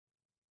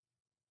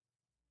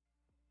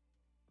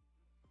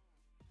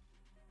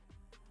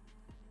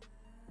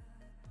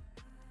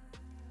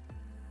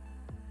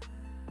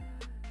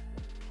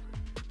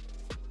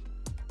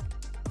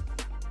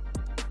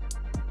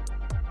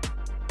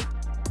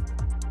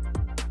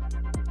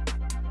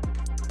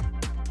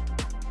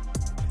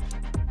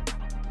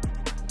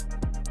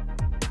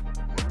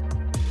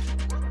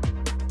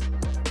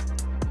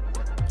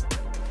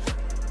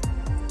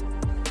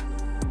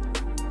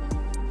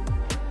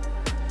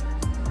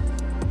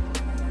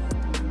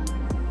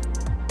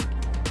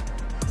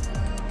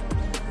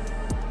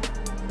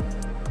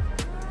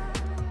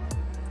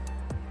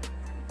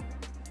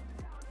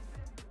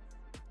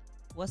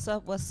What's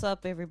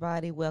up,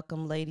 everybody?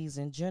 Welcome, ladies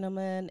and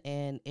gentlemen,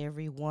 and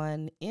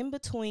everyone in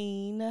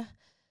between.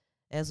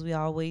 As we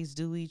always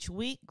do each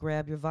week,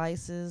 grab your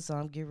vices.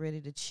 Get ready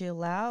to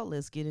chill out.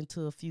 Let's get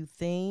into a few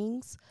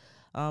things.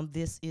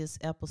 This is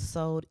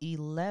episode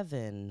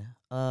 11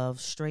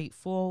 of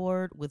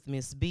Straightforward with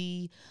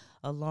Ms.B,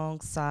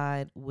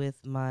 alongside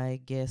with my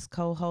guest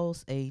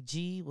co-host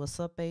AG. What's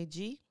up,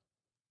 AG?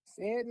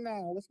 Say it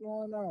now. What's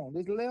going on?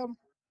 This limb?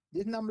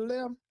 This number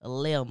limb? A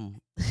limb.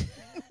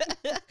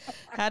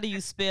 How do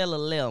you spell a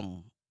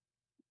limb?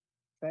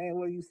 Same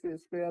way you said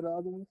spell the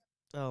other one?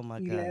 Oh my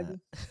God.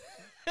 11.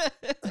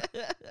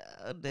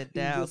 That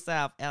You down just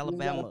south you just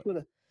gotta Alabama.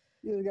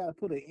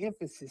 put an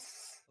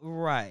emphasis.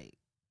 Right.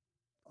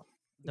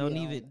 Don't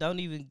Yeah, even on don't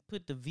even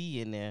put the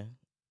V in there.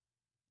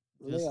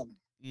 Just limb.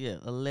 yeah,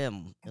 a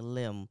limb. A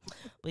limb.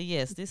 But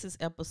yes, this is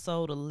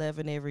episode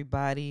 11,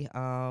 everybody.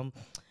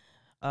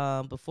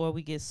 Before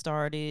we get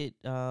started,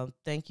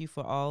 thank you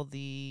for all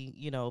the,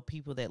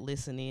 people that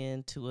listen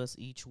in to us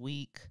each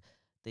week.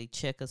 They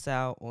check us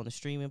out on the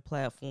streaming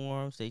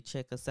platforms. They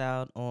check us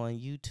out on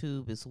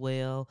YouTube as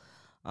well.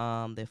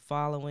 They're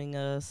following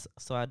us.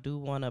 So I do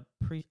want to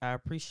I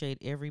appreciate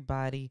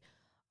everybody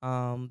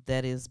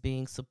that is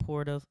being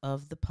supportive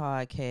of the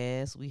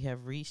podcast. We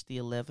have reached the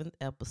 11th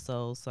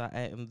episode, so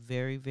I am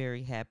very,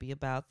 very happy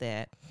about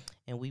that.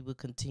 And we will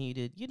continue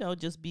to,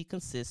 just be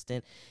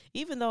consistent.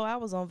 Even though I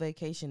was on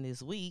vacation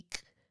this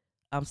week,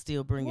 I'm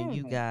still bring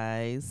you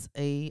guys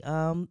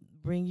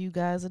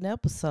an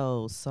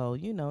episode. So,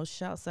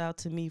 shouts out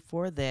to me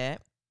for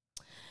that.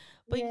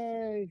 But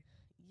Yay.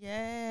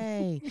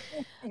 yay.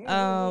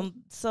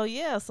 So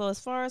yeah, so as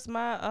far as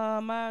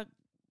my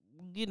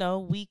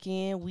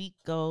week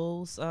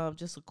goes,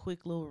 just a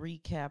quick little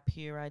recap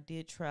here. I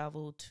did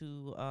travel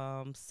to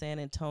San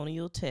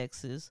Antonio,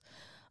 Texas.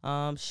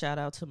 Shout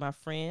out to my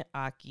friend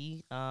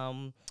Aki.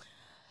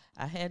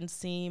 I hadn't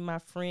seen my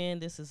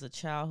friend. This is a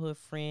childhood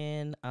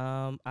friend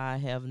I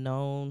have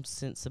known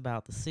since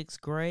about the 6th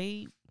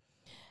grade.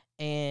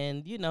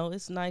 And,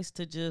 it's nice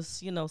to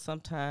just,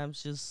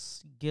 sometimes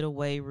just get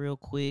away real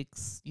quick,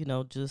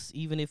 just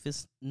even if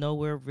it's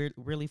nowhere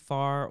really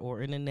far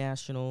or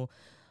international,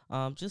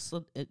 just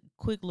a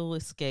quick little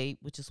escape,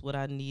 which is what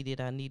I needed.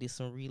 I needed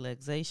some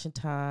relaxation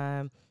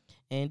time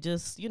and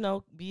just,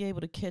 be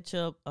able to catch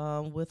up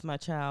with my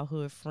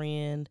childhood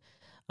friend.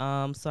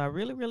 So I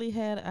really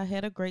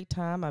had a great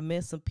time. I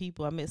met some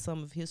people. I met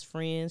some of his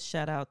friends.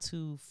 Shout out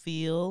to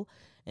Phil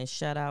and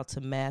shout out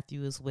to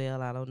Matthew as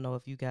well. I don't know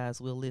if you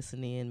guys will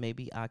listen in.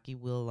 Maybe Aki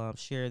will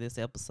share this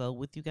episode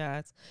with you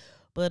guys.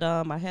 But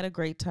I had a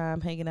great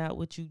time hanging out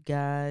with you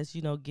guys,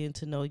 getting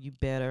to know you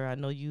better. I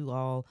know you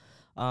all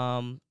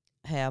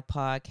have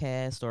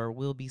podcasts or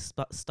will be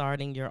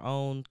starting your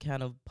own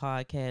kind of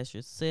podcast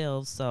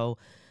yourselves. So,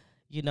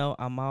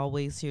 I'm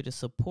always here to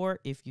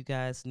support. If you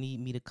guys need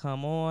me to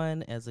come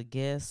on as a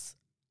guest,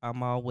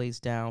 I'm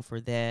always down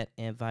for that,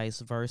 and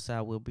vice versa.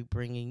 I will be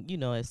bringing,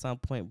 at some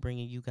point,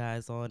 bringing you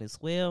guys on as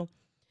well.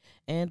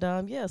 And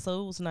yeah,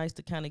 so it was nice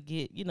to kind of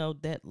get,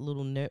 that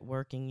little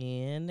networking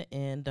in.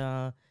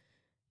 And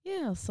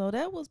yeah, so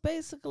that was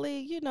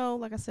basically,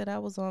 like I said, I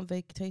was on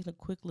taking a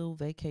quick little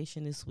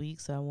vacation this week,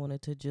 so I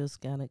wanted to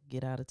just kind of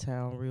get out of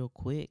town real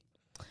quick.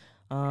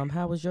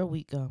 How was your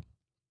week go?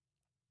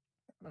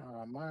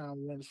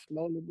 Mine went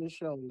slowly but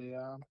surely.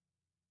 I'm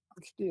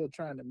still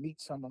trying to meet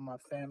some of my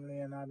family,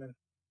 and I done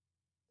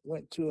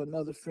went to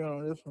another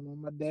funeral. This one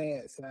on my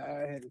dad's side.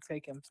 I had to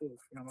take him to a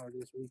funeral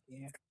this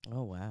weekend.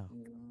 Oh wow.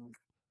 Um,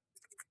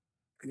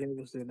 yeah, it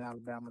was in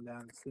Alabama,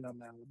 down in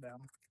Selma,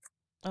 Alabama.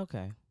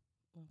 Okay.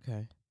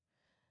 Okay.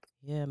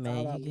 Yeah,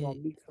 man. Thought I You was gonna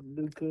get meet some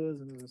new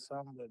cousins or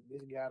something, but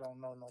this guy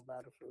don't know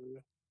nobody for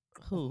real.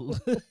 who?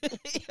 Your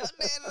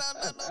dad don't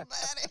know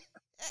nobody.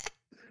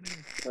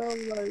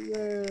 I'm like,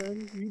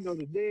 man, you know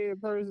the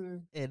dead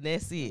person And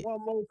that's and it.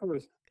 one more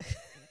person.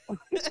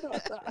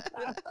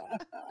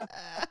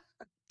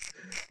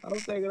 I'm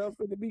thinking I'm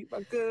finna meet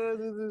my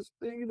cousins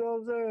and thing, you know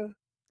what I'm saying?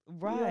 Young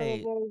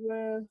Right. folks,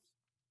 man.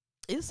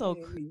 It's I so.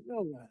 ain't meet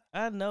nobody.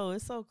 I know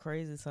it's so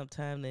crazy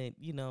sometimes that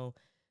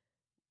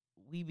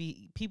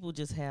people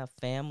just have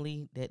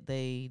family that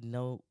they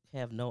know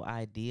have no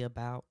idea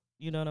about.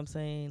 You know what I'm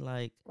saying?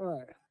 Like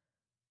Right.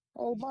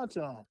 Whole bunch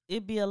of them.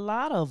 it'd be a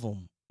lot of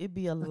them. It'd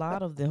be a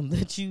lot of them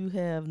that you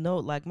have no,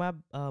 like my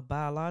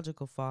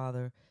biological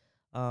father,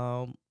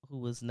 who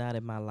was not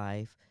in my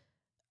life.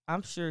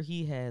 I'm sure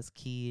he has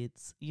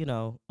kids,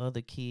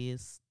 other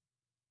kids.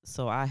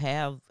 So I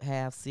have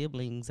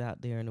siblings out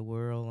there in the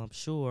world, I'm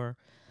sure.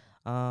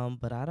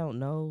 But I don't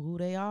know who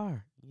they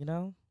are.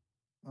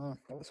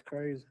 That's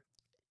crazy.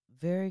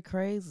 Very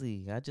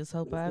crazy. I just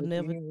hope Just I've what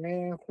never you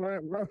ran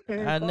across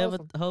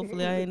them.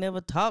 hopefully I ain't never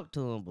talked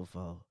to them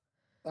before.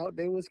 Thought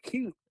they was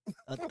cute.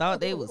 I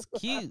thought they was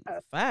cute,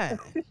 fine.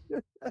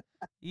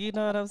 You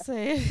know what I'm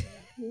saying?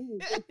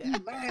 What you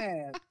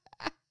mad?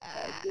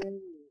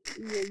 Goddamn,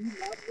 yeah, you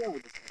my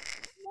brother,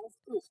 my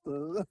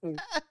sister.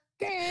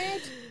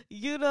 Dad.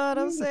 You know what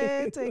I'm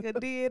saying? Take a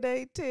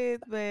DNA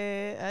test,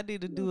 man. I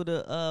need to do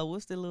the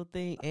what's the little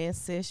thing?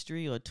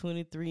 Ancestry or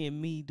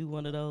 23andMe. Do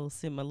one of those.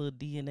 Send my little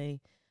DNA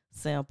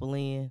sample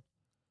in.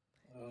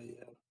 Oh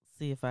yeah,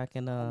 See if I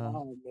can I'm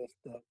all messed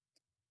up.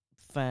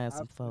 find My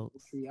some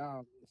folks. family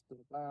all messed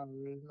up. I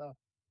already know.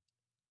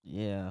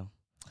 Yeah.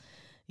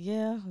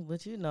 Yeah,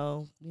 but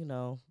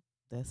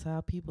that's how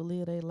people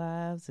live their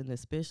lives, and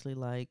especially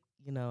like,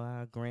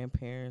 our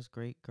grandparents,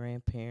 great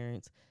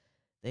grandparents.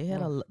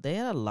 Mm. They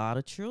had a lot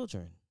of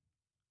children.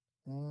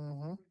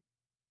 Mm-hmm.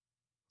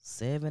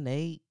 7,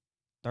 8,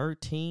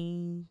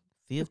 13,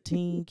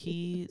 15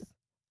 kids.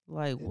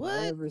 Like And the what?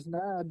 average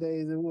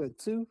nowadays is what,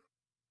 two?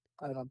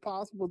 An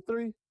impossible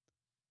three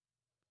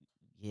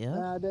Yeah.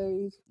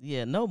 nowadays.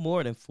 Yeah, no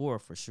more than 4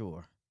 for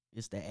sure.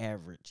 It's the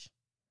average.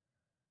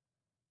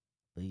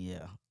 But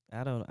yeah,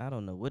 I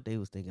don't know what they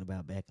was thinking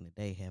about back in the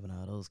day having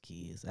all those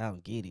kids. I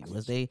don't get it.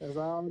 Was they That's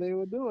all they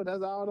were doing.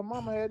 That's all the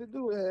mama had to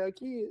do was have a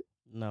kid.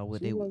 no what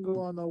She they wasn't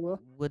going nowhere.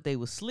 what they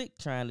was slick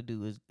trying to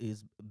do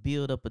is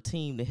build up a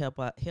team to help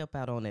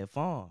out on that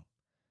farm.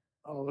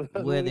 Oh, that's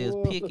what Whether it it's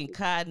was. picking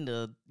cotton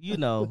or,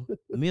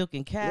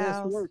 milking Less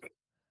cows, work.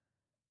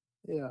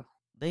 Yeah.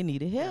 they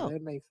needed Yeah, help.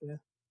 that makes sense.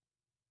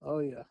 Oh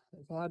yeah.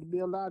 There's gonna have to be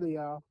a lot of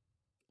y'all.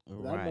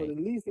 Cause I know Right.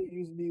 the least it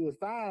used to be was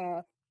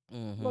five.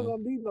 Not Mhm. gonna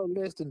be no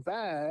less than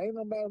five. Ain't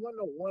nobody want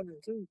no one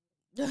and two.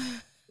 It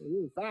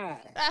was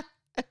five.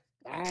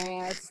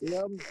 5,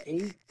 7,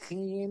 8,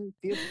 10,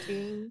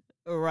 15.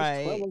 There's 12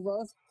 Right. of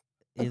us.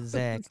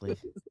 Exactly.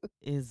 Oh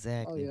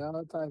Exactly. yeah,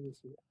 all type of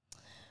shit.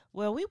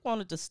 Well, we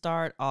wanted to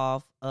start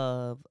off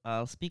of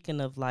speaking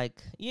of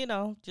like,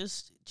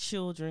 just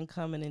children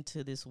coming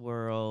into this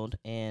world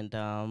and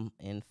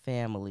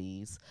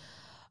families.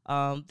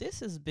 This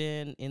has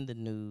been in the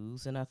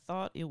news, and I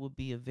thought it would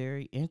be a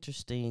very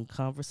interesting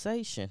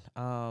conversation.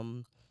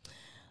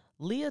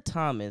 Lia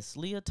Thomas.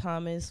 Lia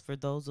Thomas, for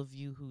those of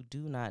you who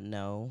do not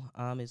know,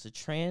 is a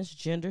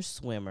transgender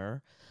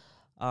swimmer.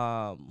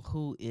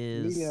 Who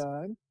is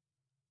Leon,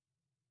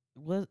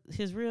 what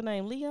his real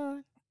name?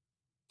 Leon.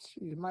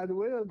 she might as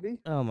well be.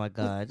 Oh my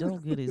God!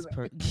 Don't get his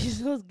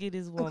don't get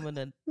his woman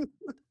a.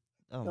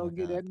 Oh my Don't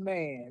get God! that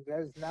man.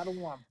 That's not a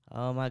woman.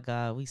 Oh my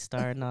God! We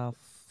starting off.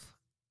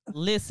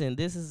 Listen,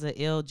 this is a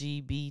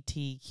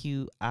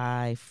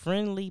LGBTQI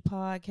friendly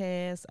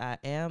podcast. I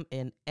am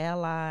an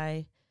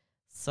ally,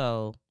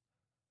 so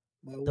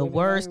But the when it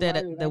words ain't right,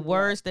 it the ain't right.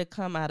 words that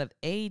come out of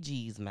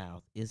AG's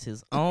mouth is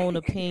his own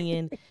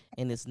opinion,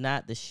 and it's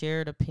not the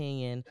shared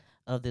opinion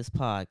of this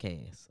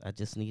podcast. I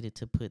just needed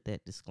to put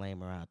that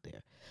disclaimer out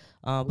there.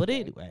 But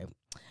Okay. anyway,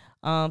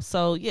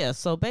 so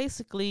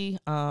basically,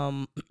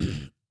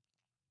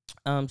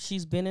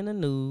 she's been in the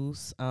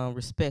news.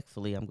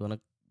 Respectfully, I'm gonna,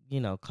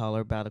 call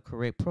her by the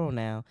correct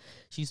pronoun.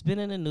 She's been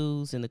in the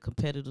news in the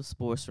competitive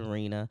sports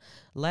arena.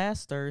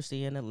 Last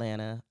Thursday in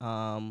Atlanta,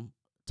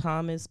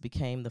 Thomas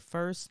became the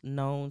first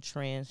known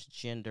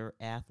transgender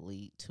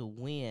athlete to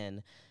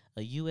win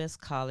a U.S.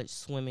 college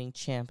swimming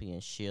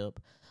championship.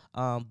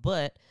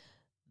 But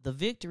the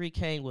victory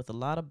came with a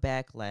lot of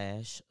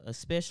backlash,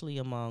 especially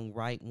among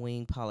right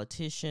wing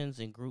politicians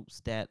and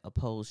groups that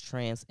oppose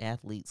trans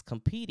athletes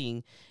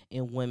competing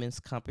in women's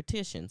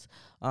competitions.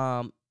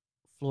 Um,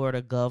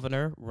 Florida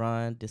Governor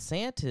Ron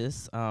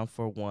DeSantis,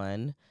 for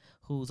one,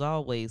 who's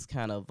always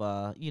kind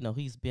of,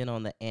 he's been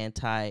on the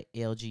anti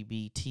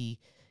LGBT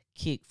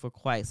kick for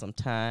quite some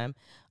time.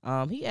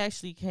 He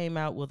actually came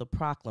out with a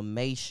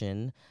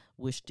proclamation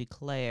which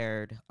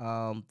declared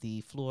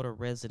the Florida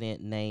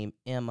resident named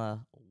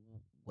Emma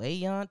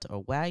Wayant,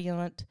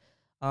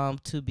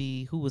 to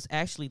be who was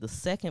actually the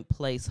second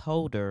place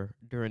holder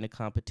during the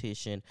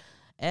competition,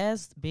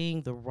 as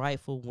being the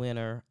rightful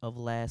winner of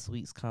last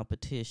week's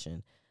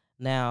competition.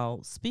 Now,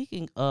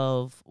 speaking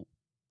of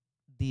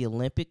the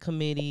Olympic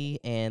Committee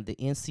and the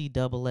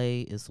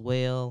NCAA as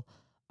well,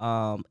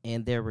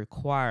 and their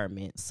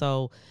requirements.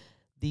 So,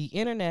 the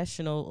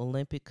International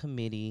Olympic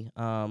Committee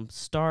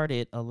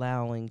started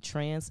allowing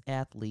trans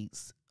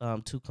athletes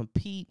to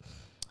compete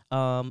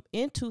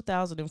in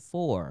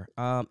 2004.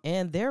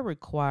 And their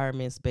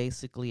requirements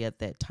basically at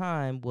that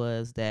time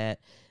was that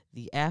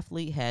the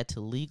athlete had to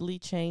legally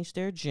change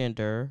their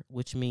gender,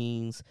 which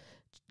means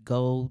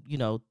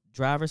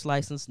driver's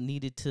license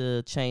needed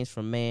to change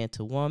from man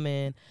to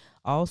woman.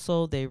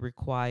 Also, they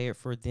required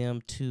for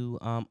them to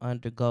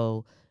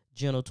undergo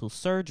genital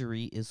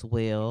surgery as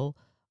well.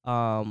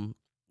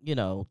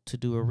 To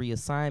do a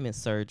reassignment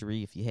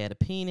surgery. If you had a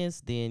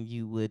penis, then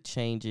you would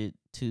change it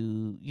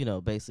to,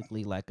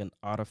 basically like an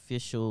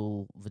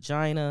artificial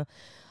vagina.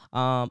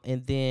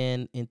 And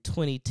then in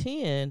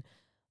 2010,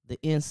 the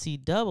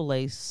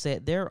NCAA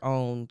set their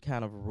own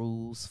kind of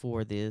rules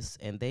for this,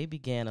 and they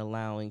began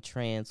allowing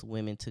trans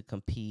women to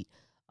compete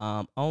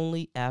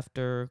only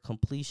after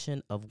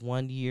completion of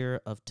 1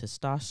 year of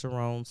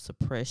testosterone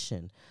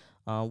suppression,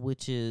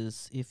 which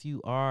is if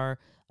you are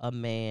a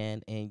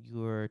man and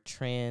you're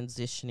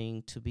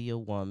transitioning to be a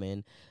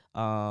woman,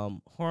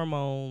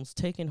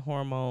 taking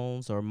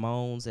hormones or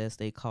moans as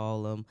they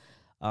call them,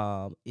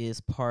 is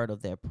part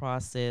of that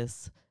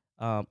process.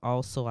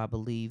 Also, I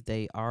believe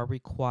they are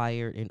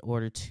required in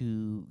order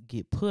to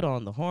get put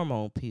on the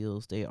hormone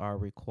pills. They are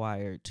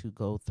required to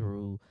go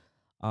through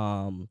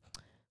um,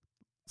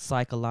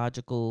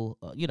 psychological,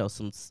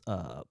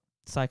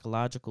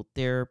 psychological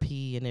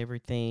therapy and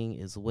everything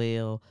as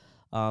well.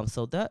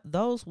 So that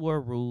those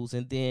were rules,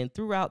 and then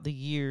throughout the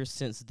years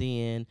since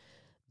then,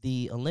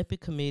 the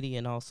Olympic Committee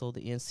and also the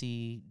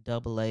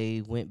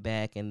NCAA went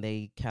back and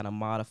they kind of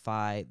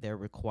modified their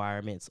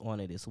requirements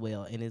on it as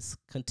well. And it's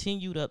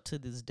continued up to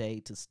this day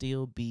to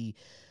still be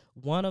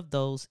one of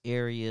those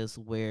areas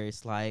where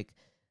it's like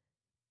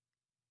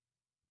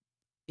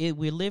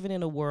we're living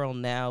in a world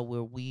now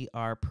where we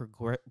are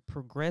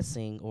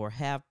progressing or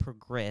have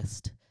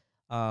progressed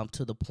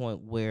to the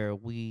point where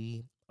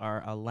we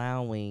are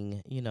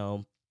allowing,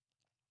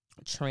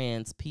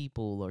 trans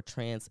people or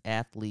trans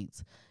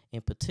athletes in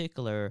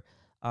particular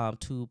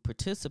to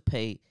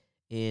participate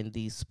in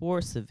these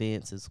sports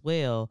events as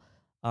well.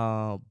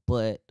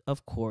 But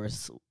of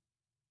course,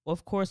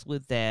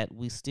 with that,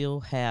 we still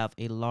have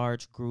a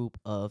large group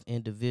of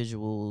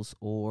individuals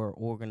or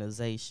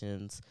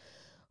organizations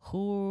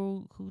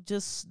who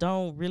just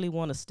don't really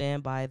want to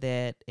stand by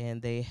that,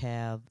 and they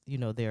have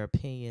their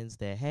opinions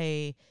that,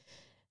 hey,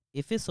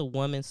 if it's a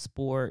women's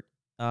sport,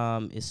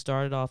 it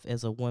started off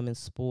as a women's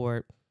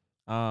sport.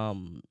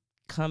 Um,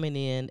 Coming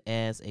in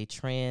as a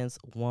trans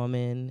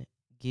woman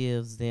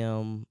gives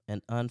them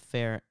an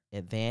unfair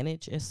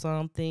advantage, as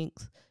some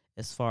thinks,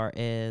 as far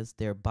as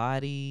their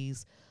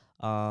bodies.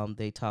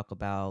 They talk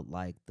about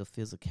like the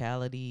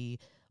physicality,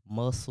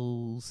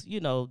 muscles.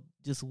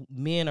 Just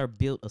men are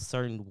built a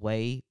certain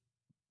way,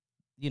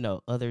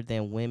 other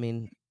than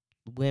women,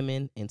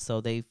 and so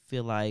they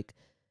feel like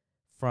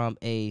from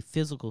a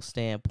physical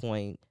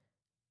standpoint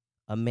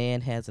a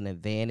man has an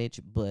advantage.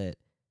 But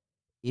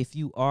if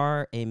you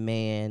are a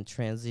man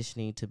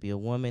transitioning to be a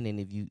woman, and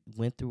if you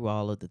went through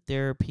all of the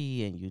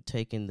therapy and you're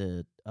taking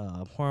the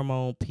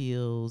hormone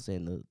pills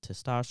and the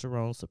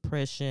testosterone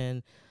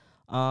suppression,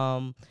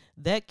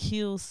 that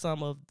kills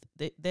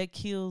that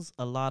kills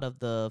a lot of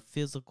the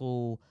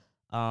physical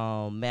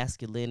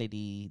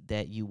masculinity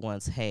that you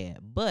once had.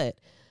 But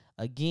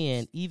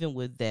again, even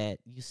with that,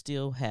 you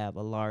still have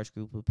a large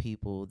group of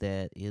people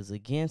that is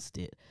against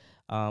it.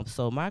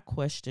 So my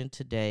question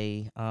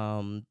today,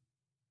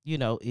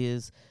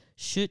 is,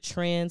 should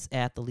trans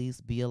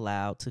athletes be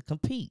allowed to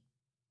compete?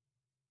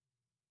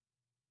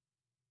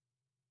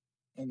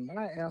 And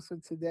my answer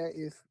to that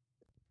is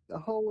the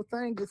whole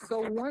thing is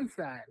so one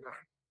sided.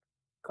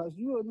 Because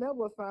you will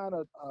never find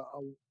a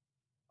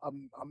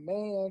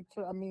man,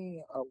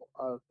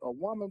 a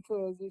woman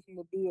transition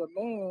to be a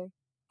man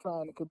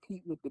trying to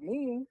compete with the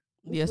men.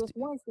 It's Yes, just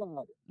one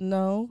sided.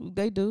 no,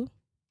 they do.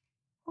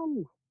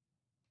 Oh,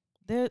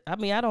 I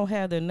don't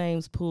have their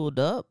names pulled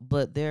up,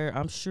 but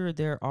I'm sure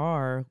there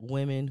are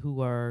women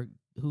who are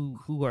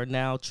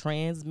now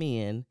trans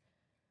men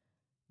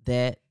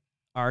that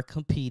are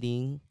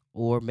competing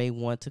or may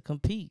want to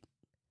compete.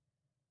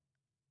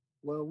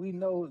 well, we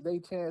know their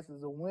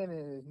chances of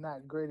winning is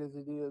not great as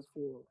it is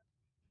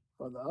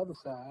for the other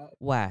side.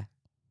 Why?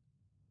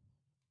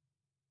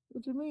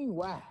 What you mean?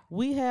 Why?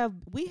 We have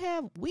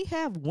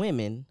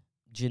women,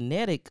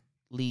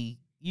 genetically,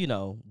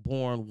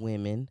 born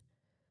women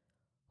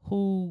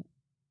who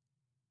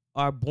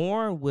are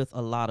born with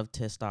a lot of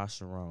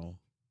testosterone.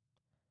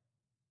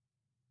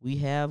 We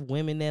have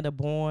women that are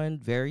born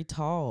very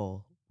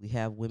tall. We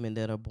have women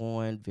that are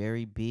born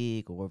very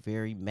big or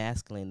very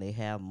masculine. They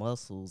have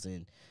muscles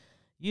and,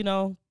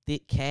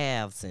 thick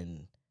calves,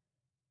 and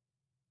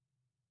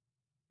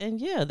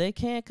yeah, they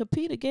can't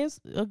compete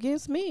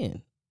against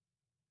men.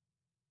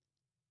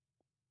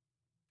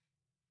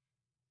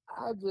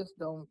 I just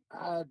don't.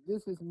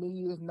 This is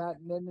me. It's not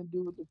nothing to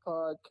do with the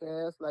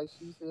podcast. Like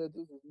she said,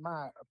 this is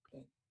my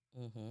opinion,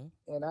 Mhm.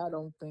 and I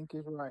don't think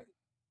it's right.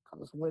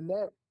 Cause when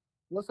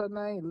what's her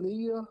name,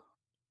 Leah,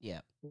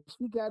 Yeah. when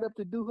she got up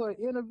to do her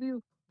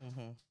interview,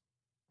 Mhm.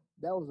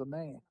 that was a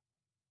man.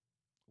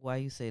 Why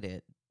you say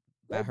that?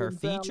 By That her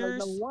didn't sound like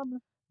no features?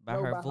 woman. By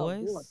No, her by her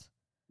voice. voice?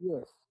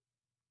 Yes,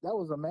 that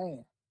was a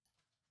man.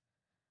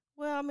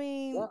 Well, I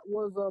mean, That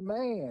was a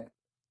man.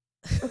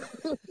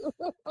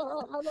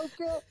 I don't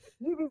care.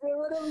 You can say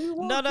whatever you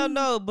no, want no, to.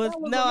 no, but That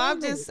was no, a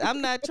man.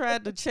 I'm not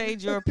trying to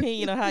change your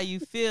opinion on how you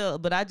feel,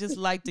 but I just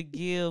like to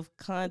give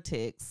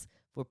context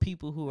for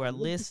people who are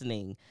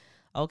listening.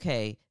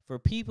 Okay, for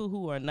people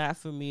who are not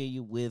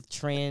familiar with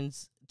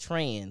trans,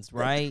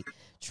 right?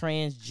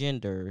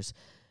 Transgenders.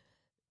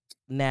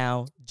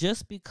 Now,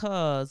 just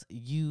because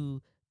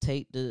you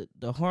take the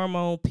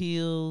hormone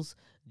pills,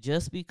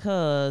 just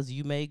because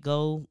you may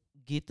go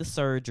get the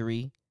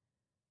surgery,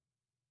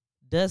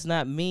 does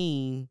not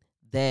mean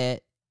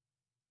that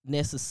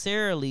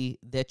necessarily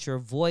that your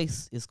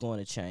voice is going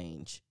to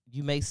change.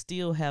 You may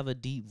still have a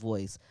deep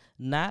voice.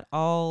 Not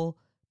all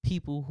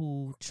people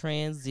who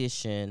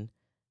transition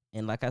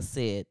and, like I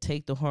said,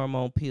 take the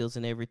hormone pills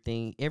and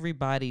everything,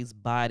 everybody's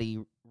body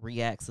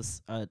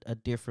reacts a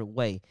different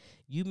way.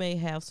 You may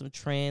have some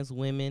trans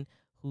women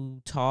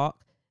who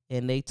talk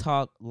and they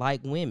talk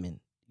like women.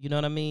 You know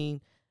what I mean?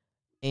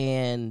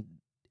 and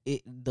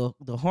the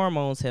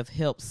hormones have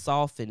helped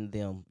soften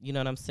them. You know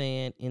what I'm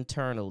saying,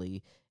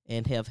 internally,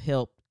 and have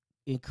helped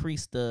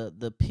increase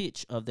the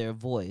pitch of their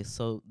voice,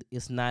 so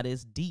it's not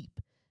as deep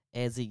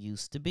as it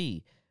used to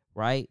be,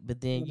 right?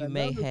 But then But you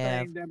may another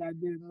have thing that I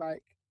didn't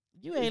like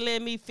you is, ain't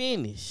let me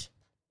finish.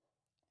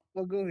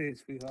 well, go ahead,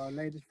 sweetheart.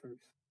 Ladies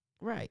first.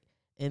 Right.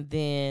 And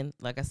then,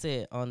 like I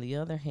said, on the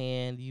other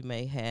hand, you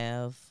may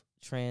have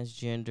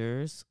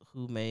transgenders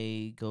who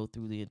may go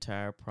through the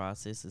entire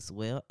process as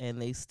well,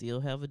 and they still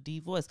have a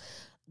deep voice.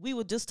 We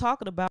were just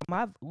talking about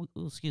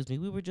excuse me,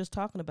 we were just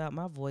talking about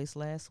my voice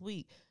last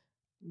week,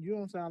 You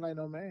don't sound like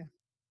no man.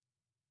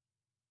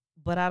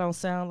 but I don't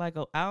sound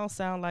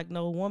like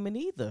no woman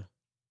either.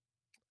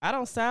 I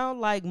don't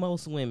sound like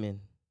most women.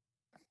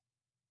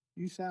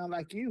 You sound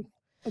like you.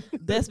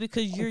 That's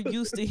because you're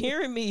used to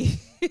hearing me.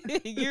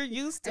 You're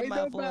used to Ain't my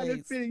nobody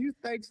voice. feel you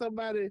think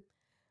somebody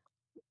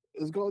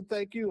is gonna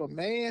think you a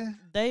man.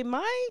 They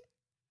might.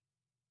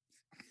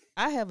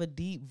 I have a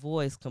deep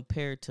voice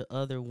compared to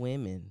other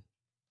women.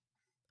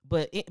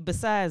 But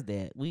besides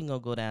that, we ain't gonna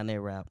go down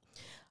that route.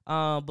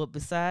 But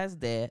besides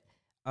that,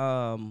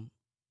 um,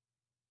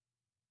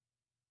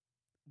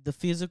 the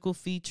physical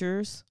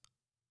features,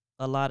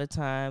 a lot of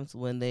times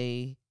when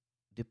they,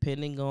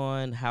 depending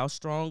on how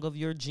strong of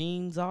your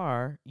genes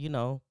are,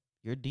 your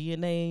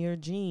DNA and your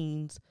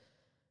genes,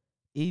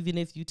 even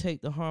if you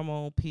take the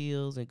hormone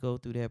pills and go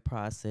through that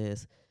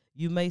process,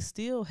 you may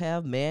still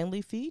have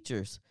manly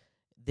features.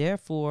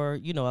 Therefore,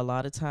 a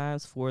lot of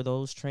times for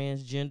those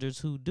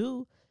transgenders who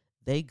do,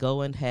 they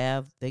go and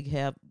they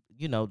have,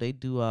 they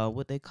do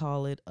what they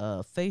call it,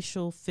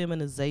 facial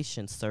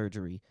feminization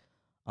surgery.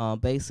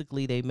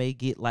 Basically, they may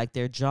get like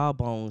their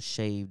jawbone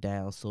shaved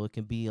down so it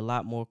can be a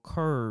lot more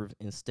curved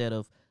instead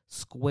of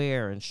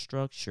square and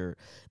structured.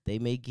 They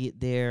may get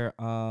their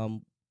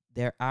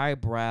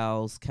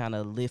eyebrows kind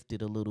of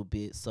lifted a little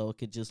bit so it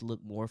could just look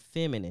more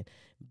feminine.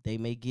 They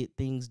may get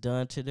things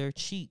done to their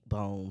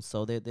cheekbones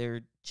so that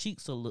their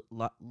cheeks will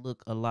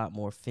look a lot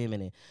more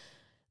feminine.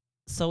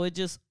 So it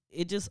just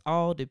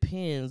all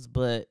depends,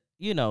 but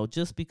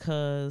just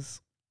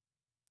because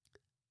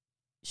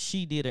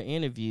she did an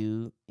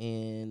interview,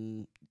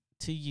 and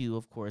to you,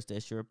 of course,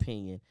 that's your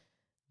opinion,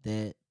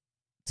 that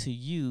to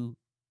you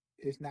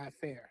It's not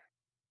fair.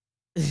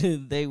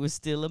 they were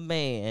still a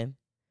man,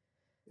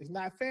 It's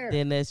not fair.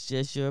 then that's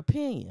just your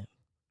opinion.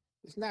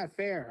 It's not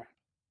fair.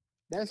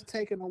 That's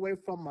taken away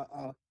from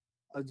a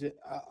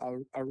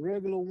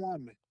regular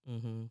woman.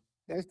 Hmm.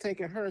 That's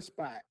taking her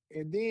spot.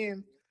 And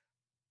then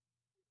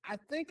I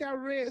think I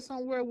read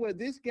somewhere where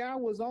this guy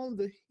was on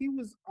the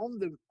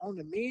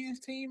men's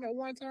team at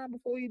one time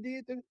before he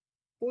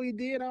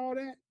did all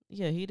that.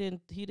 Yeah, he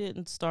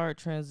didn't start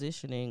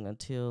transitioning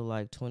until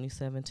like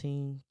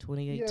 2017, Yeah,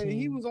 he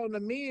 2018. was on the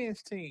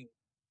men's team.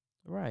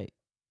 Right.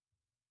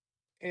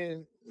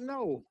 And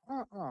no,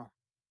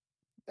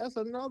 that's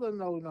another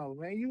no,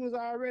 man. You was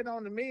already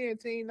on the men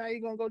team. Now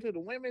you gonna go to the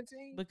women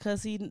team?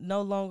 Because he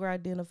no longer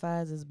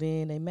identifies as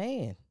being a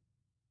man.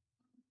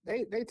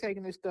 They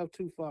taking this stuff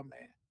too far,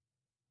 man.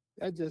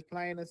 That's just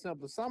plain and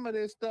simple. Some of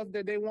this stuff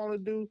that they want to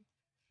do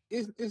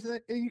is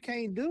you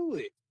can't do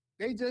it.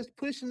 They just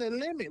pushing the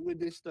limit with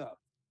this stuff.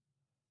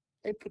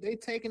 They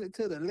taking it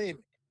to the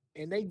limit,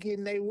 and they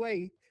getting their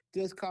way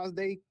just cause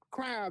they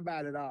cry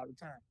about it all the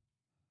time.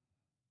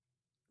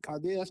 Cause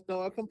they'll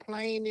start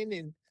complaining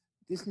and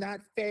it's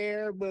not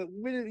fair. But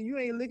really, you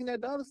ain't looking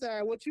at the other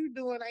side. What you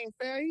doing ain't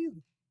fair either.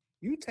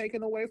 You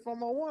taking away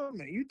from a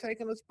woman. You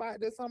taking a spot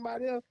that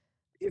somebody else.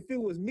 If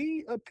it was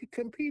me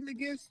competing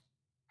against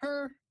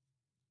her,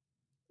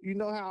 you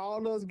know how all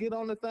of us get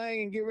on the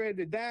thing and get ready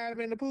to dive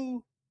in the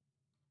pool.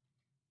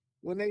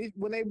 When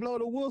they blow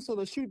the whistle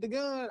to shoot the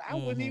gun, I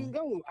wouldn't Hmm. even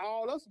go.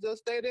 All us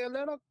just stay there and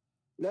let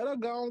her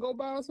go and go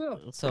by herself.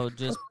 So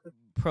just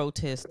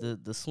protest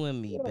the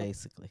swim meet Yeah,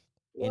 basically,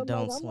 yeah, and like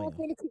don't swim.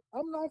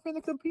 I'm not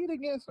finna compete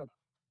against her.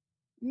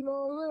 You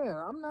know what I'm saying?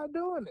 I'm not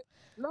doing it.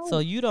 So No.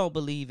 you don't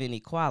believe in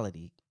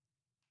equality.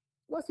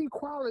 What's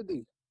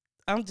equality?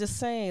 I'm just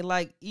saying,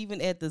 like,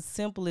 even at the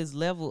simplest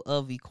level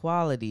of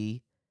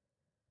equality,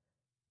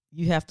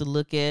 you have to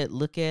look at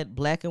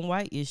black and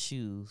white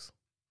issues.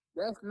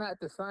 That's not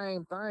the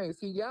same thing.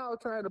 See, y'all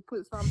trying to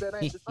put something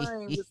that ain't the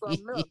same with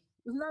something else.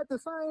 It's not the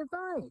same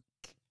thing.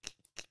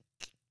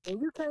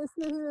 And you can't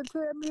sit here and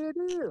tell me it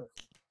is.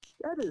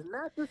 That is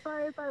not the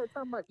same thing.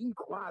 Talking about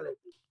equality.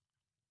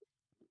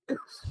 If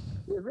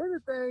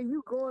anything,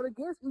 you going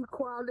against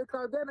equality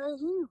because that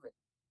ain't even.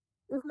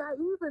 It's not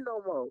even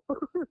no more.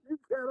 You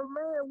got a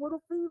man with a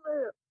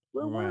female,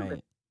 with women.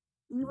 Right,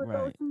 Even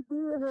though right. she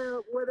did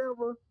have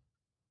whatever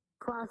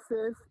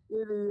process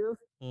it is,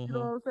 you know Mhm.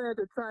 what I'm saying,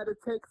 to try to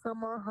take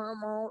some of her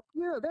hormone.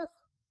 Yeah,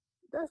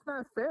 that's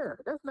not fair.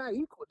 That's not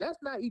equal. That's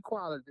not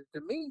equality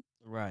to me.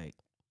 Right.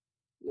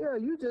 Yeah,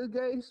 you just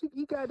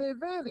he got the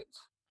advantage.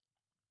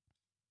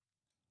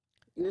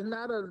 It's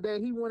not that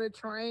he want to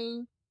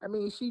train. I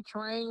mean, she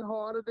trained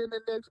harder than the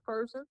next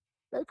person.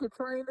 They could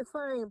train the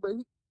same, but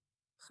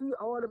she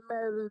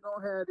automatically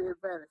gonna have the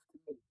advantage to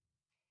me.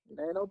 And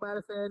ain't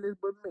nobody saying this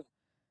but me.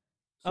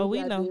 Oh, She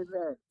we got the know.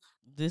 advantage.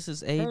 This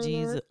is And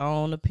AG's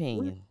own we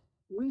opinion.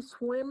 we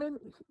swimming.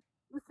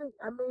 You think?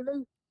 I mean,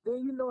 then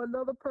you know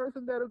another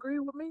person that agree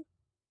with me,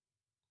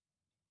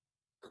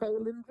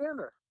 Caitlyn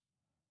Jenner.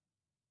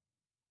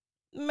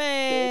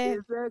 Said the Man,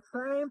 exact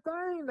same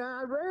thing.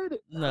 Now I read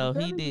it. I'm no,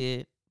 he telling you.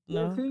 did.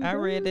 Yes, No, he I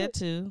read did. that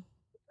too.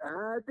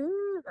 I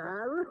did.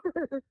 I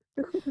read.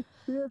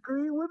 He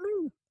agreed with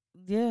me.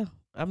 Yeah.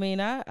 I mean,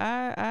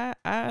 I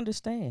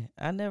understand.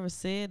 I never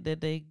said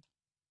that they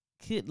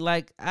could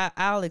like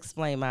I'll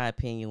explain my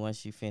opinion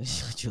once you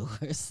finish with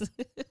yours.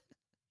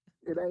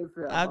 It ain't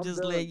fair. I'll I'm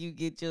just done. let you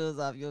get yours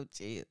off your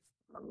chest.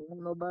 I don't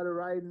want nobody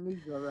writing me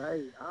because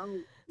hey, I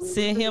don't. What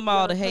Send they him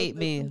all gotta the take hate that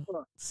me mail.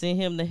 for? Send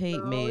him the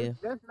hate No, mail.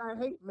 that's not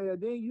hate mail.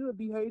 Then you would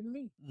be hating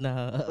me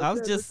No, for I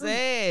was telling the just truth.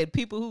 saying,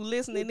 people who If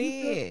listening you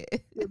said in.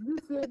 if you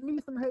sent me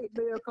some hate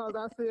mail because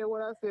I said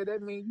what I said,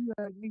 that means you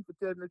hate me for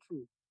telling the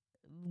truth.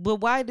 But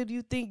why did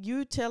you think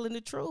you're telling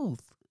the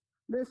truth?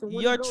 Listen,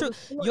 when it Your go to truth,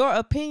 sports, your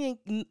opinion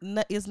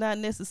is not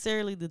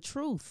necessarily the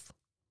truth.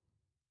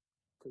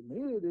 to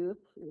me it is.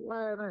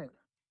 Why it ain't?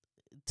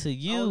 To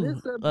On this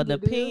you, subject, an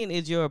it is. opinion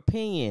is your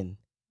opinion.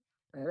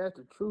 Man, that's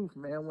the truth,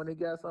 man. When it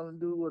got something to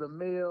do with a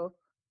male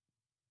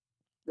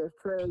that's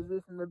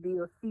transitioned to be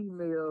a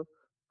female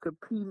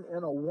competing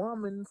in a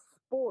woman's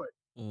sport.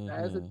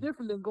 Now, it's a Mm-hmm.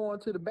 different than going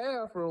to the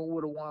bathroom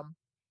with a woman.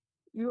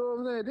 You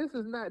know what I'm saying? This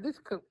is not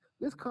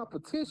this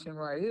competition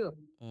right here.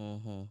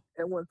 Mm-hmm.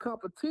 And when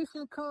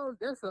competition comes,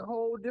 that's a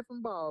whole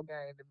different ball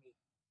game to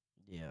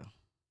me. Yeah.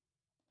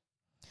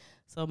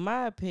 So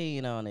my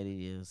opinion on it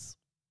is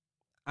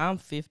I'm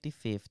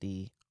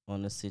 50-50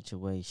 on the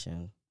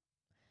situation.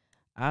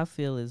 I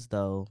feel as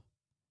though,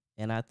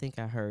 and I think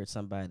I heard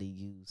somebody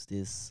use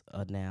this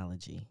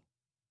analogy.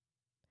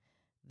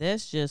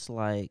 That's just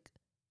like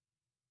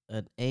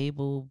an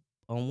able,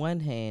 on one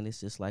hand, it's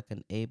just like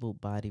an able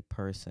bodied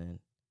person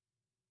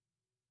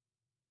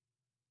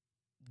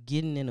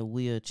getting in a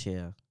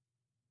wheelchair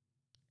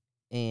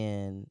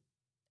and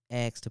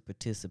asked to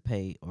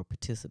participate or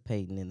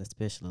participating in the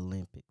Special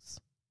Olympics.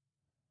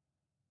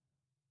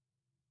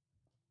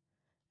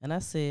 And I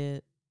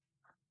said,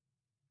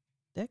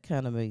 that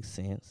kind of makes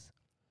sense.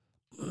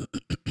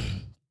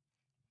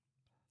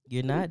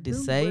 You're not It do, but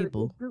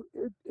disabled.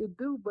 it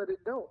do, but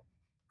it don't.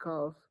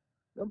 Cause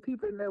them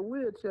people in that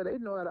wheelchair, they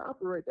know how to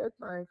operate that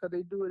thing because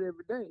they do it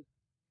every day.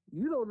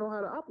 You don't know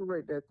how to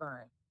operate that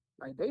thing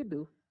like they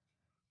do.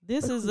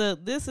 This is a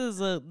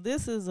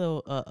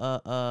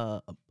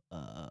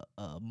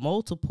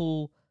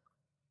multiple,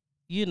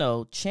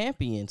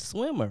 champion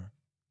swimmer.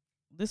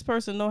 This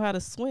person know how to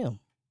swim,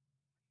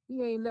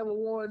 He ain't never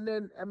worn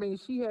that. I mean,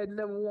 she had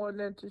never worn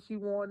that until she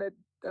worn that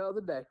the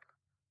other day.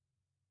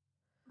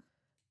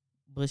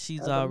 but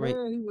she's As a already,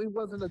 man, he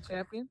wasn't a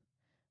champion.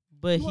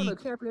 but He wasn't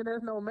he, a champion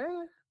as no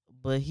man.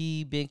 but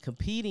he been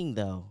competing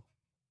though.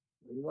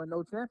 He wasn't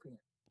no champion.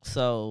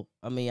 So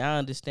I mean, I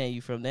understand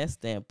you from that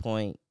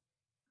standpoint.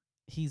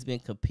 He's been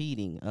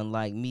competing.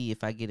 Unlike me,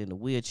 if I get in a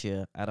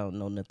wheelchair, I don't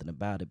know nothing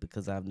about it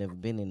because I've never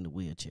been in the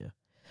wheelchair.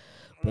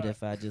 But Right.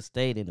 if I just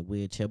stayed in the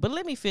wheelchair, but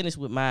let me finish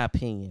with my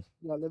opinion,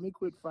 Yeah, let me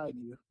quit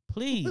fighting you.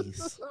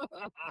 please.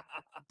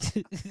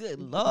 Good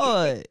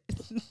Lord.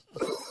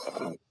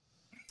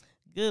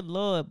 Good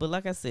Lord. But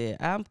like I said,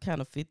 I'm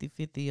kind of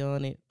 50-50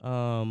 on it.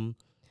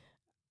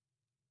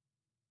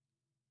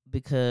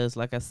 Because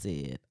like I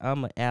said,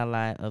 I'm an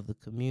ally of the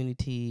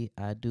community.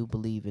 I do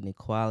believe in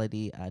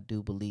equality. I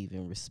do believe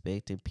in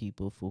respecting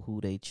people for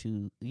who they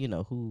choose,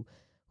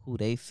 who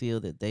they feel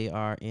that they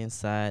are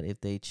inside.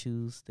 If they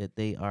choose that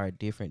they are a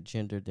different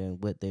gender than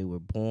what they were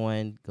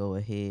born, go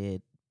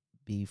ahead,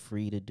 be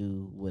free to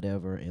do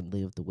whatever and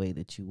live the way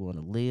that you want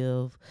to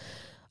live.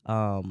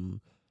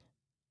 Um,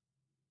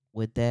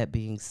 with that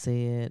being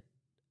said,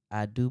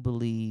 I do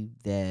believe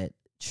that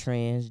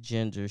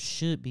transgender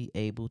should be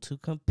able to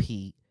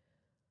compete.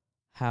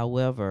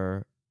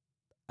 However,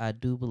 I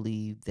do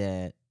believe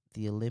that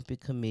the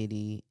Olympic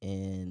Committee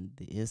and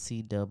the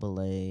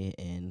NCAA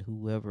and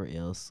whoever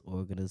else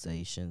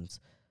organizations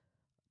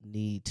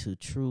need to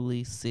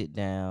truly sit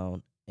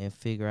down and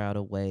figure out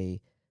a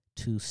way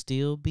to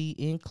still be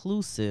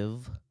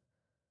inclusive,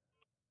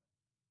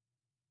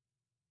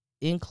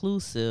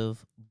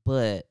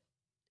 but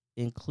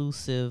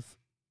inclusive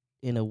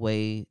in a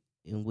way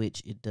in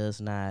which it does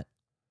not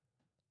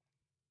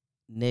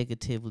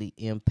negatively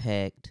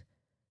impact,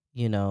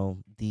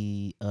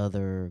 the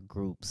other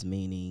groups,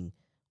 meaning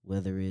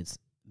whether it's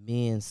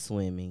men's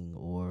swimming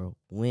or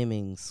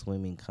women's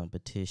swimming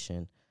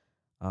competition,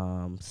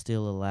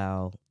 still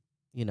allow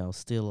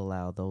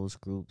those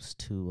groups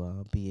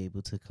to be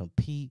able to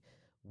compete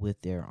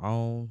with their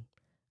own,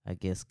 I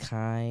guess,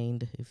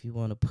 kind, if you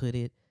want to put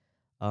it.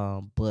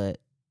 But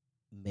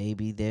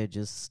maybe there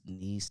just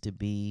needs to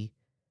be,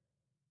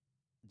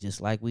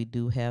 just like we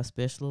do have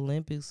Special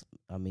Olympics.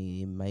 I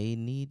mean, it may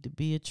need to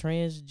be a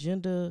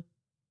transgender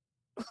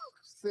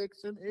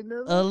Section in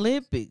the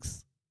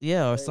Olympics.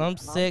 Yeah, or Hey, some I'm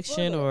for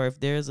section, that. or if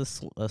there's a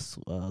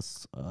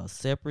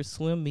separate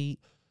swim meet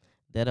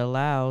that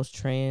allows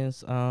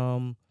trans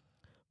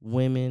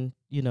women,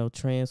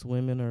 trans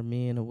women or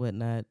men or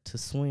whatnot to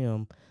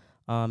swim,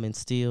 and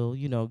still,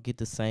 get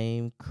the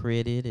same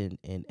credit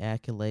and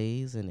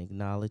accolades and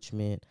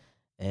acknowledgement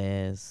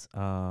as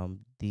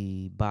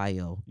the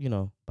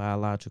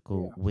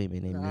biological Yeah.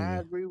 women and Now, I men.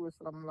 agree with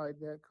something like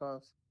that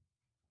because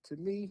to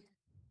me,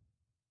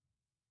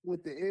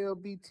 with the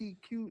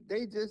LBTQ,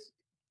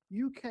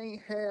 you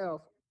can't have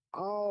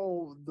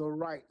all the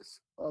rights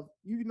of,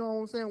 you know what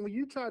I'm saying? When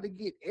you try to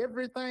get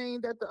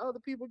everything that the other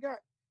people got,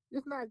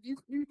 it's not,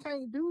 you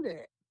can't do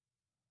that.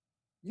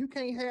 You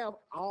can't have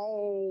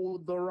all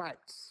the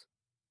rights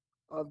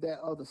of that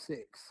other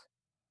sex.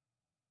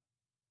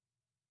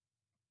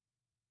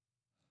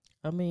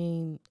 I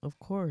mean, of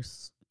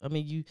course. I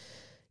mean, you,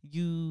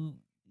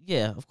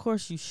 yeah, of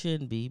course you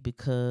shouldn't be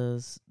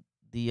because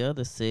the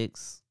other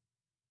six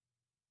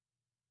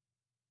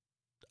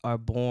are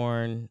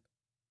born,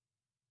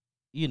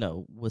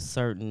 with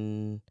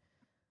certain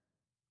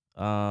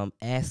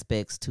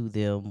aspects to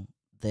them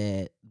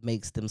that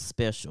makes them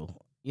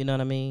special. You know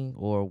what I mean?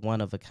 Or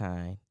one of a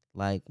kind.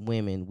 Like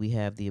women, we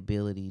have the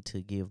ability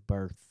to give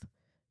birth.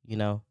 You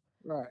know,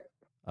 Right.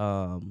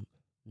 um,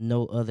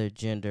 no other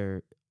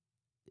gender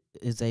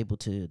is able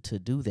to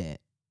do that.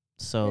 And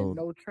So,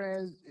 no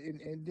trans,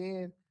 and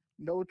then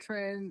no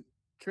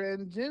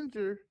transgender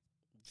gender,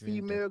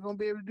 female gonna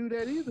be able to do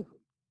that either.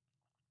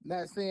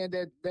 Not saying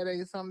that that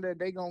ain't something that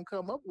they gonna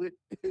come up with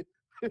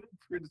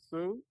pretty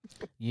soon.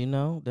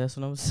 that's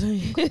what I'm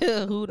saying.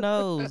 Who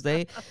knows?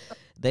 They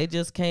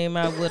just came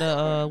out with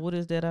a what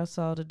is that I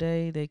saw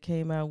today? They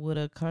came out with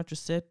a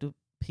contraceptive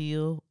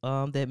pill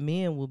that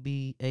men will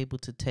be able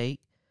to take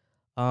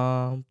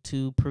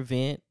to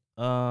prevent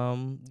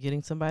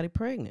getting somebody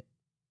pregnant.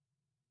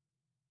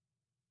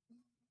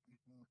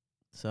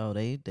 So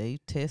they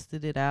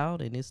tested it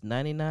out and it's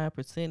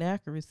 99%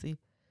 accuracy.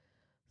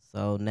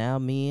 So now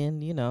men,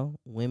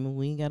 women,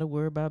 we ain't got to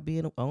worry about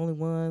being the only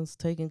ones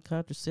taking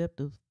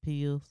contraceptive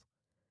pills.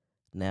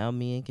 Now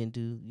men can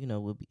do,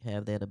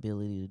 have that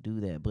ability to do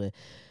that.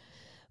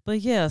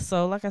 But yeah,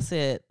 so like I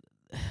said,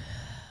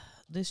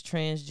 this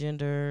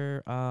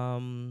transgender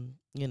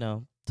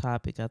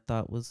topic I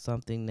thought was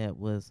something that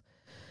was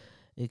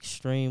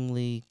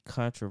extremely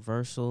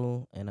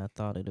controversial, and I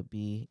thought it'd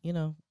be,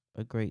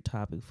 a great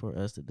topic for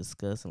us to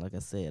discuss. And like I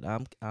said,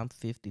 I'm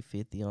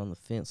 50-50 on the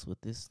fence with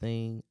this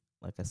thing.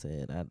 Like I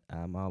said,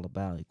 I'm all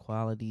about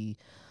equality,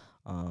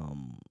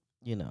 um,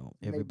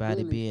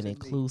 everybody being Mobility.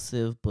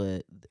 inclusive,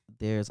 but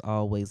there's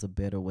always a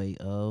better way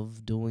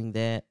of doing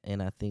that.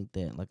 And I think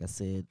that, like I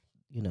said,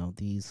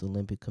 these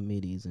Olympic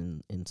committees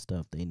and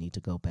stuff, they need to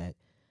go back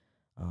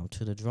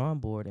to the drawing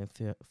board and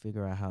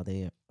figure out how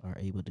they are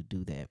able to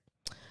do that.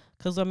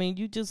 Because, I mean,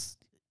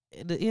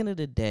 at the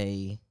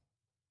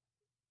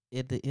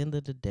end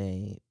of the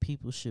day,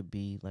 people should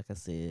be, like I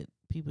said,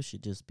 people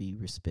should just be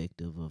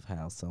respective of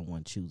how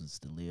someone chooses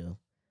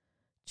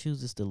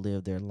to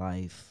live their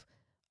life.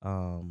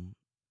 Um,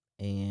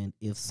 and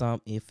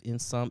if in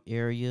some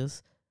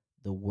areas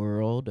the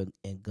world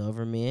and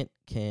government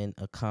can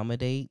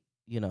accommodate,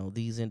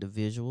 these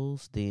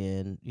individuals,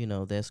 then,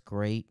 that's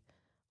great.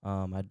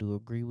 I do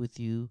agree with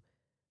you.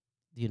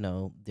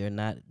 They're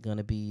not going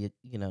to be,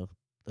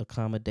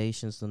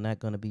 accommodations are not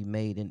going to be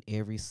made in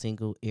every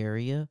single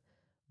area,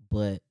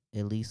 but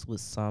at least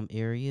with some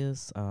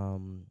areas,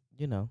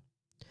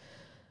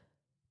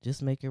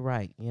 just make it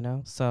right,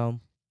 So,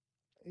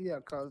 Yeah,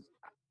 cause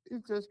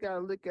you just gotta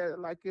look at it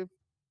like if,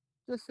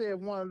 just say if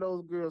one of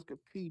those girls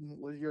competing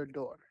was your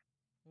daughter,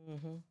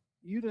 mhm,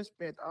 you done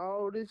spent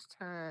all this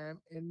time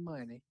and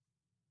money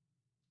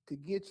to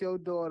get your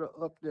daughter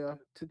up there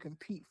to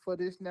compete for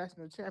this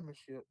national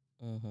championship,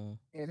 mhm,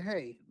 and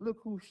hey, look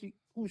who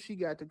she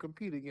got to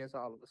compete against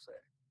all of a sudden.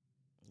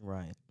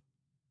 right,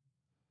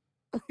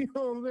 You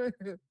know what I'm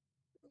saying?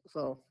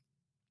 So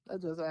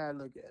that's just how I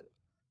look at it.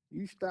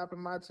 You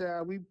stopping my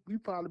child, we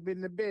probably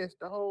been the best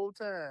the whole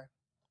time.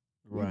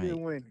 We right.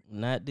 been winning.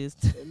 Not this.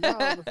 And now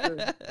all of a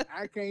sudden,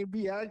 I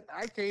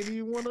can't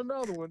even win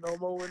another one no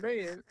more when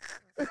they in.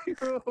 You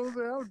know what I'm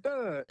saying? I'm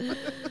done.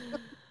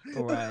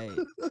 Right.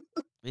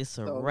 It's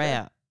a So that,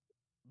 wrap.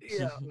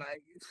 yeah,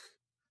 like,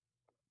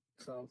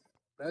 so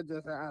that's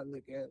just how I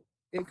look at it.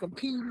 And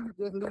competing,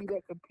 just leave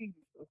that competing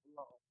stuff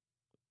alone.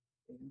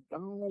 And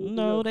don't with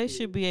the No, other they should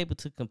kids be able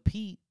to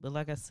compete, but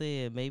like I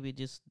said, maybe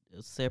just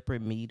a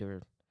separate meet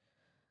or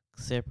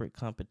separate against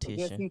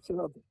competition. each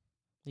other.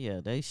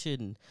 Yeah, they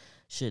should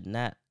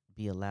not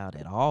be allowed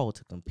at all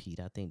to compete.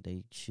 I think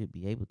they should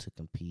be able to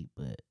compete,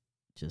 but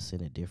just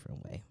in a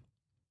different way.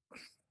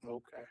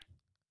 Okay,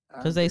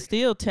 I Cause they agree.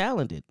 still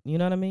talented. You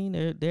know what I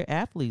mean? They're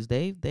athletes.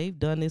 They've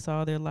done this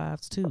all their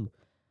lives too.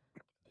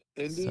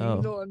 And then you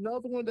So know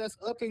another one that's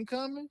up and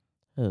coming,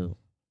 who?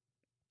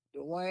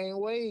 Dwayne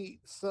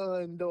Wade's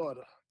son and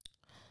daughter.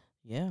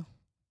 Yeah.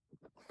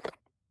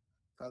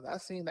 Cause I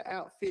seen the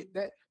outfit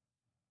that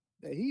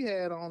he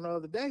had on the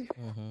other day.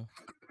 Mhm.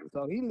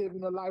 So he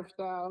living a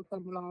lifestyle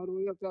coming all the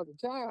way up as a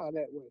child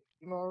that way.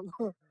 You know what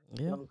I'm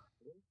Yeah. saying?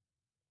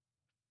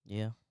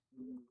 Yeah.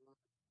 So,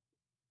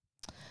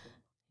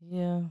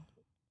 Yeah.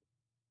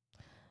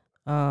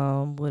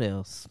 What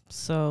else?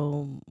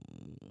 So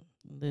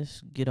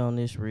let's get on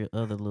this real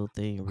other little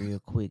thing real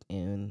quick,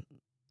 and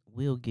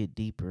we'll get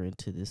deeper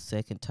into this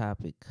second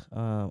topic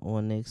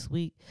on next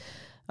week.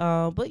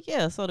 But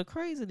yeah, so the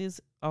craziness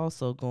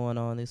also going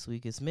on this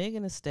week is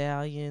Megan Thee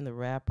Stallion, the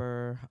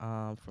rapper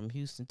from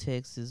Houston,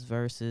 Texas,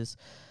 versus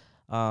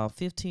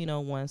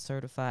 1501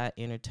 Certified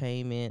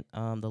Entertainment,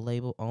 the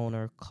label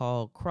owner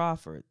called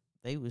Crawford.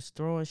 They was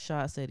throwing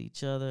shots at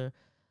each other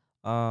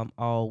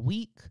all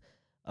week.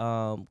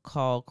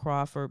 Carl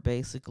Crawford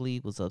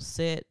basically was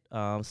upset,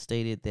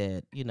 stated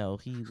that,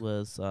 he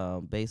was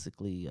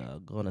basically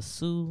going to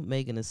sue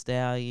Megan Thee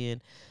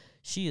Stallion.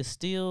 She is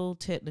still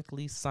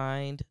technically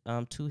signed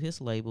to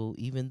his label,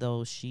 even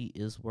though she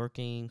is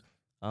working,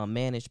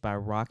 managed by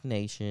Rock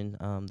Nation.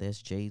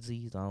 That's Jay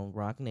Z's on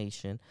Rock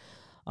Nation.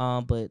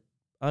 But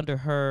under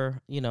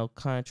her,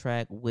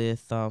 contract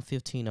with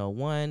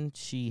 1501,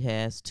 she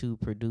has to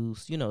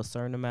produce, a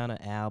certain amount of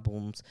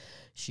albums.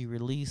 She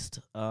released,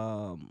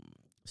 a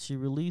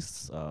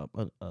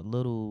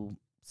little,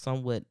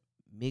 somewhat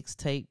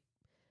mixtape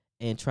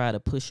and try to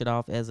push it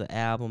off as an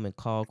album. And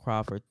Carl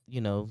Crawford,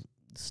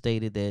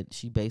 stated that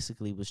she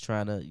basically was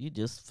trying to you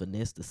just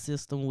finesse the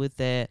system with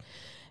that,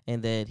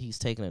 and that he's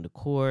taking her to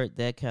court.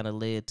 That kind of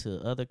led to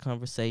other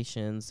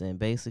conversations, and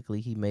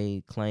basically he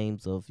made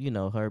claims of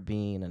her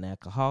being an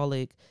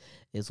alcoholic,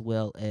 as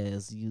well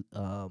as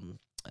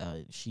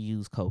she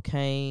used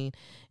cocaine.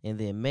 And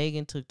then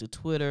Megan took to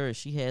Twitter and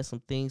she had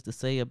some things to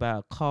say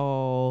about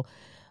Carl,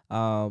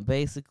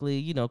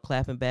 basically,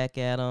 clapping back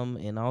at him.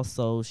 And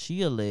also,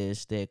 she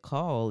alleged that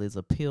Carl is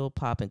a pill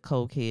popping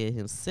cokehead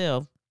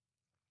himself.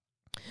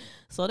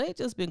 So they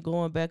just been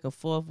going back and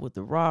forth with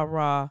the rah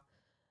rah.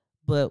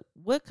 But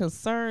what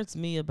concerns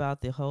me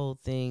about the whole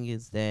thing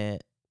is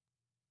that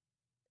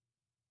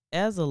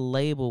as a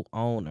label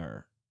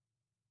owner,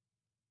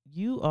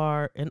 you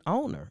are an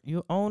owner.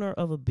 You're owner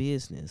of a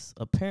business.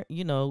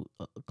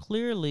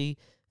 Clearly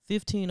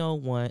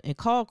 1501 and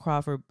Carl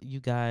Crawford, you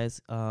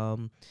guys,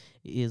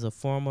 is a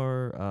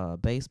former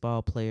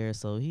baseball player,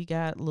 so he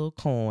got a little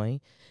coin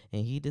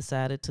and he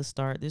decided to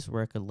start this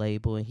record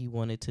label, and he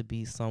wanted to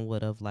be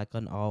somewhat of like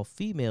an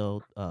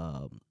all-female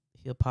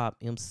hip hop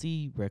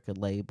MC record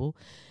label.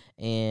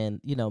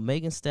 And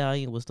Megan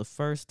Stallion was the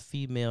first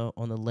female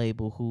on the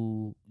label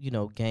who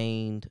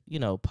gained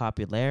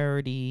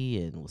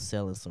popularity and was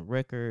selling some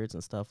records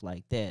and stuff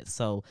like that.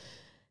 So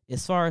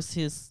as far as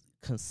his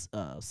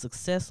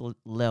success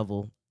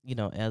level,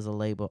 as a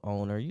label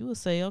owner, you would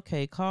say,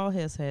 okay, Carl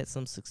has had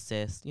some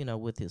success,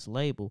 with his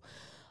label.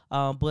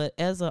 But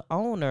as an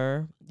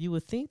owner, you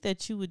would think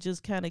that you would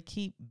just kind of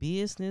keep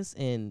business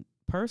and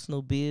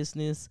personal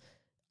business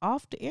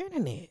off the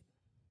internet.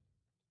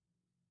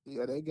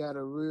 Yeah, they got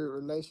a real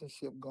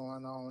relationship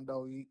going on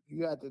though.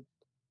 You had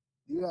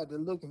to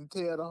look and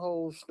tell the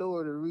whole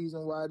story, the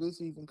reason why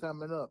this even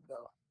coming up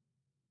though.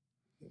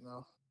 You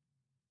know,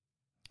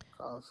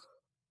 cause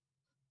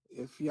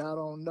if y'all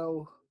don't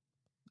know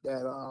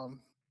that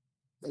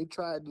they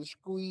tried to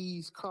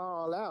squeeze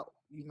Carl out,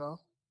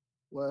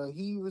 Well,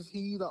 he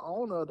the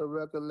owner of the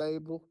record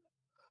label,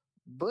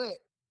 but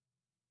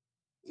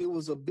it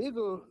was a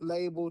bigger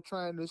label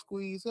trying to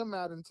squeeze him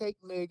out and take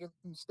Megan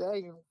Thee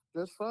Stallion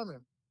just from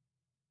him.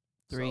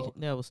 Three So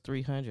that was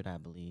 300, I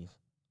believe.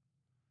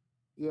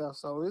 yeah,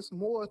 so it's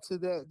more to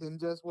that than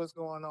just what's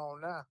going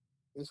on now.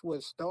 It's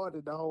what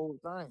started the whole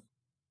thing,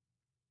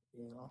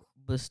 you know.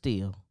 But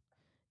still,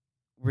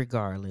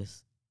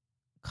 regardless,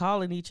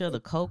 calling each They, other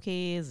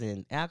cokeheads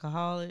and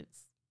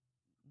alcoholics,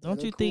 yeah, don't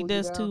they you think pulled you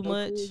that's down. too They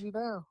pulled much? you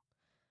down.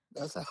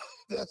 That's how,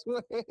 that's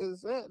what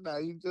it's at now.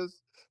 You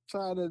just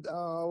trying to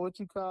what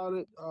you call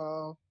it?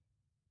 Or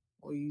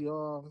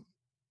you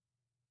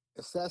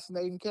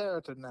assassinating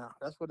character now.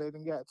 That's what they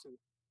done got to.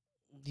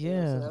 They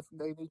Yeah.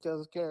 assassinating each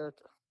other's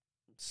character.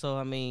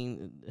 So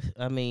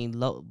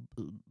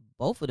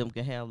both of them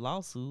can have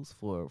lawsuits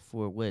for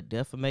what,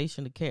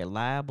 defamation of character,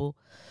 liable,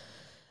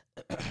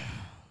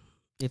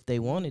 if they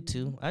wanted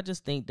Mm-hmm. to. I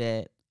just think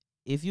that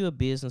if you're a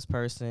business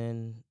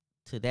person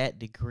to that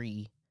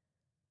degree,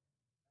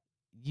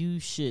 you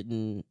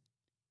shouldn't,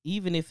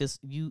 even if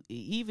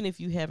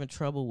you having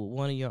trouble with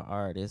one of your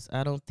artists,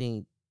 I don't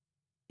think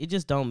it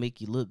just don't make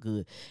you look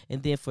good.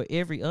 And then for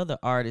every other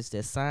artist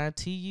that's signed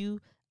to you,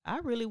 I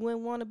really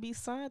wouldn't want to be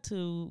signed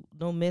to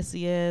no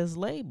messy ass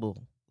label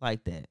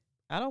like that.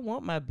 I don't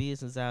want my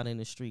business out in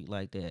the street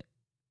like that.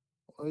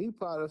 Well, he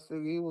probably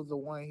figured he was a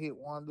one hit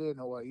wonder in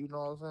a way. You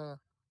know what I'm saying?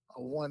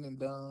 A one and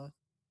done.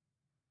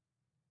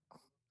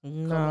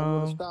 Come up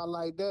with a No. style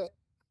like that.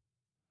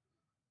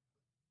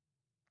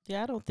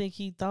 Yeah, I don't think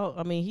he thought.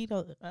 I mean, he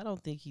don't. I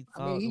don't think he I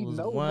mean, thought it he was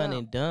know one now.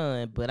 and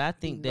done. But I He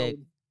think that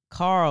know.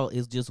 Carl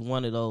is just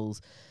one of those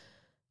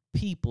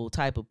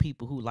type of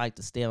people who like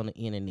to stay on the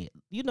internet.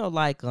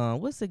 Like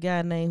what's the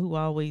guy name who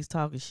always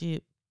talking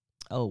shit?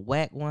 Oh,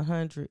 Whack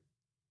 100.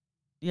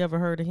 You ever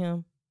heard of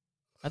him?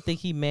 I think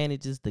he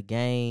manages the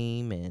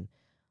game. And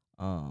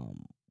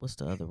what's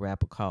the other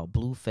rapper called,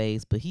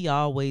 Blueface? But he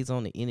always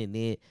on the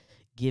internet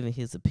giving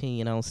his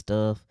opinion on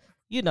stuff.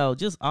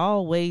 Just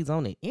always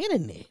on the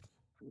internet.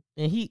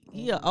 And he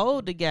an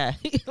older guy.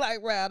 He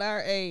like around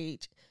our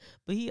age.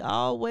 But he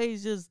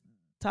always just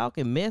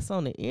talking mess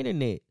on the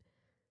internet.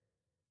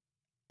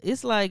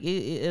 It's like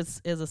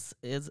it's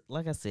as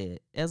like I said,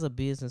 as a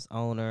business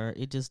owner,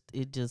 it just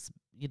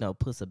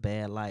puts a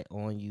bad light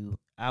on you.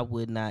 I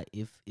would not,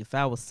 if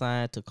I was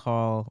signed to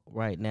Carl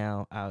right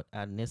now,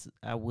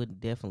 I would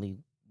definitely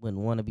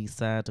wouldn't want to be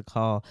signed to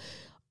Carl.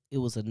 It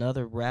was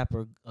another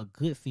rapper, a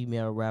good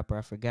female rapper.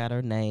 I forgot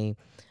her name,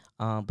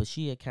 but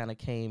she had kind of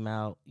came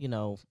out,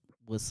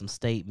 with some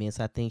statements.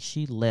 I think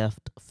she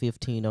left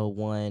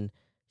 1501.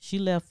 She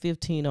left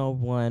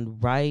 1501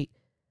 right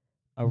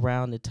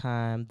around the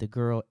time the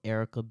girl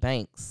Erica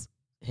Banks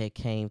had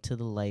came to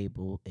the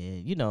label.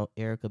 And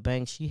Erica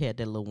Banks, she had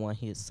that little one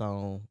hit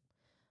song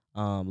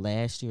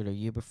last year or the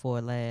year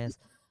before last.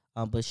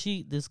 But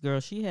this girl,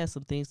 she had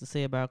some things to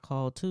say about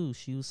Carl too.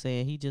 She was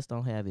saying he just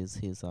don't have his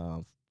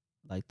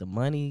like the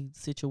money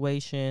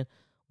situation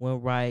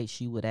went right.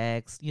 She would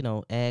ask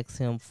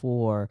him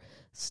for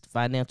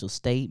financial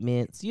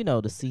statements,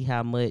 to see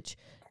how much,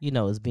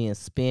 is being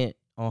spent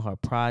on her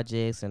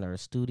projects and her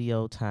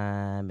studio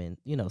time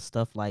and,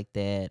 stuff like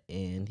that.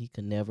 And he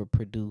could never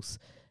produce,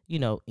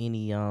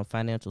 any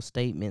financial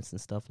statements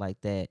and stuff like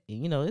that.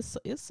 And,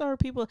 it's certain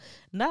people,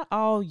 not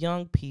all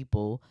young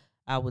people,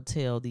 I would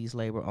tell these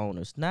labor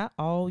owners, not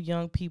all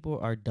young people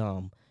are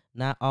dumb.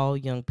 Not all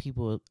young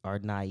people are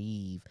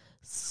naive.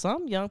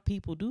 Some young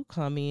people do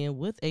come in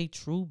with a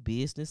true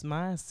business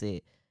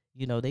mindset.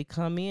 They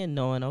come in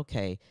knowing,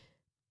 okay,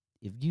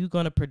 if you're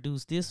going to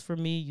produce this for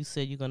me, you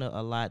said you're going to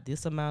allot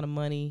this amount of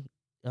money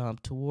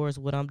towards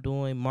what I'm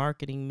doing,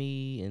 marketing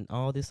me and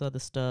all this other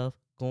stuff,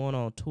 going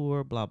on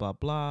tour, blah, blah,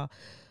 blah.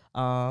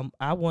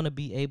 I want to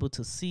be able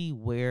to see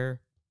where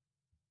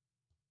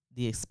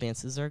the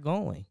expenses are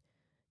going.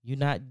 You're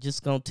not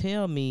just going to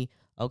tell me,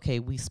 okay,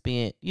 we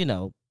spent,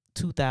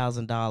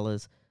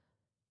 $2,000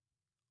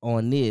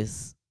 on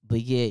this,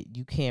 but yet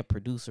you can't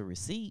produce a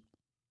receipt.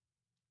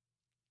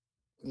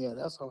 Yeah,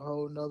 that's a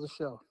whole nother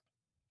show.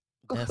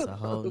 That's a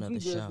whole nother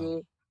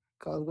show.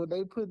 Because when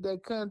they put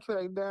that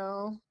contract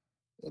down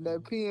and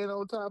that pen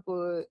on top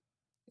of it,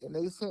 and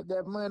they sent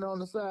that money on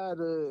the side of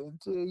it and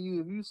tell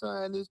you, if you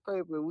sign this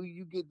paper,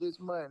 you get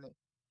this money.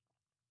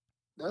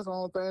 That's the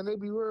only thing they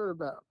be worried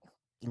about.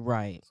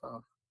 Right.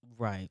 So.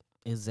 Right.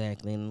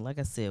 Exactly. And like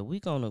I said, we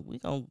gonna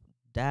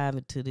dive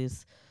into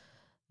this,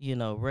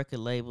 record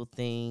label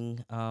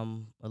thing a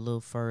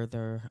little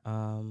further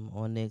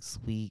on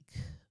next week.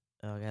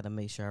 I gotta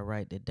make sure I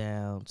write that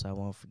down so I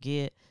won't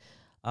forget.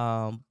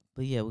 But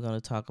yeah, we're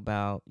gonna talk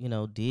about,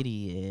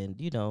 Diddy and,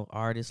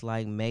 artists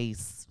like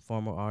Mace,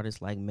 former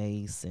artists like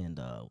Mace and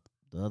the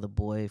other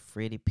boy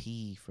Freddie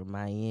P from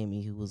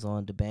Miami who was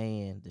on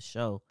the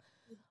show.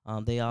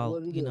 They all,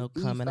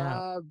 coming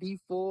out.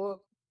 B4,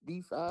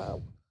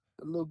 B5,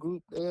 the little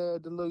group there,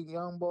 the little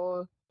young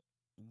boy.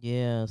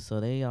 Yeah, so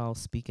they all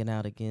speaking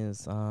out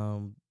against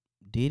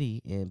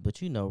Diddy,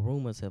 but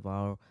rumors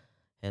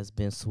has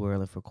been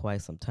swirling for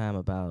quite some time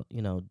about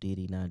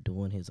Diddy not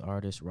doing his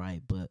artist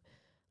right. But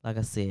like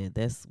I said,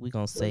 we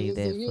gonna save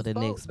that for the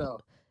next. You know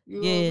what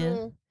I'm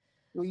saying?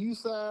 When you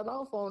sign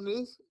off on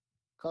this,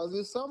 cause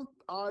there's some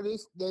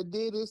artists that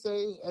did it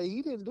say, "Hey,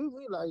 he didn't do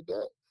me like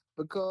that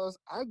because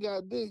I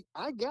got this,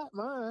 I got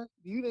mine.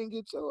 You didn't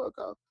get yours,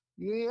 cause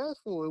you ain't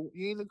asked for it.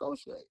 You ain't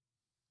negotiate."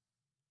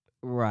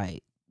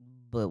 Right.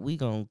 But we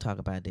gonna talk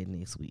about that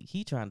next week.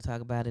 He trying to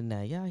talk about it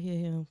now. Y'all hear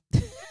him?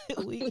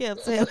 We kept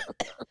saying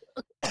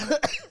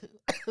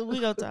we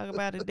gonna talk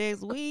about it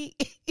next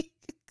week.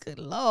 Good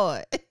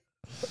Lord.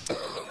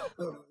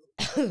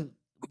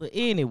 But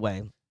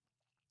anyway,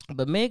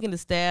 Megan Thee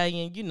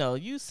Stallion,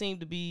 you seem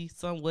to be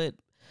somewhat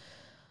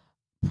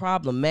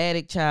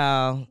problematic,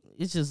 child.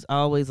 It's just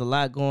always a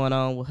lot going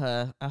on with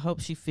her. I hope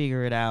she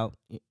figure it out,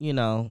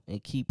 and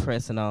keep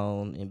pressing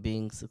on and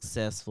being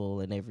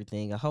successful and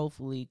everything.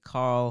 Hopefully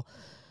Carl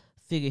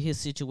figure his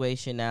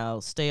situation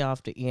out, stay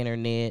off the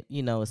internet,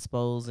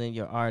 exposing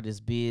your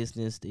artist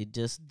business. It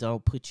just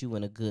don't put you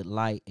in a good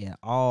light at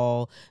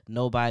all.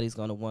 Nobody's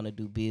going to want to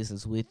do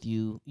business with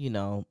you, in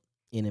a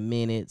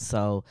minute.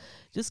 So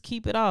just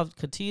keep it off.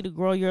 Continue to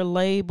grow your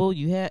label.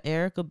 You had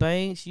Erica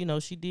Banks,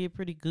 she did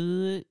pretty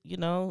good,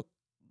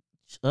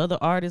 Other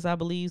artists, I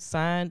believe,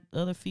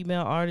 other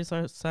female artists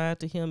are signed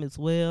to him as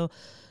well.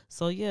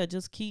 So yeah,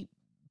 just keep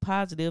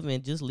positive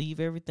and just leave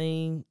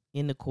everything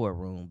in the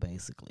courtroom,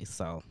 basically.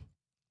 So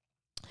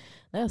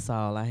that's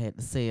all I had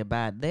to say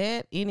about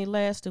that. Any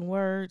lasting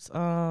words,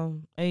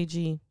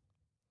 AG?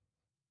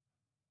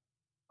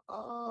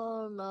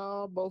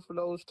 No, both of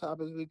those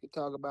topics we could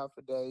talk about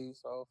for days.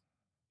 So,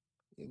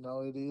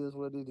 it is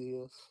what it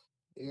is.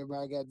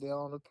 Everybody got their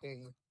own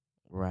opinion.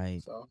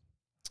 Right. So.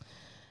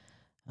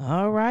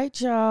 All right,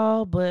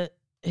 y'all. But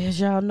as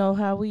y'all know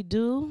how we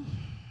do,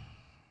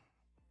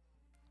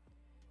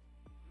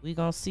 we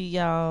gonna see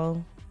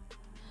y'all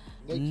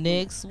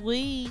next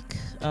week.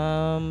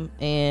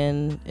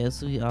 And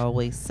as we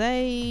always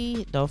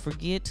say, don't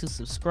forget to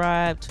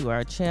subscribe to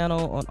our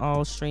channel on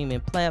all streaming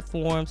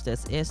platforms.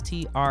 That's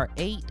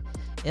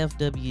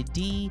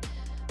STR8FWD.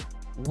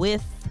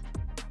 with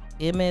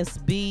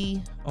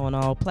Ms.B on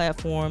all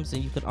platforms,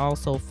 and you can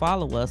also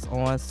follow us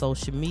on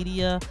social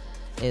media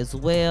as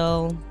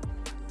well.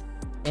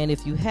 And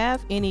if you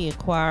have any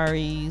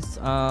inquiries,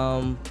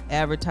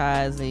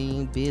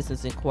 advertising,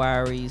 business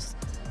inquiries,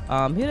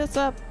 hit us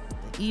up,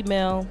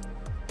 email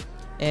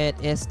at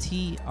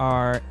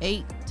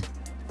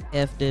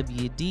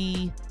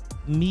STR8FWD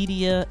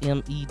media,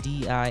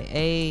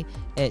 MEDIA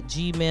at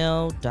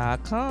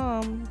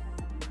gmail.com.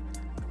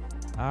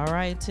 All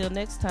right, till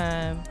next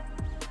time.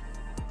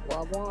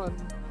 Wagwan.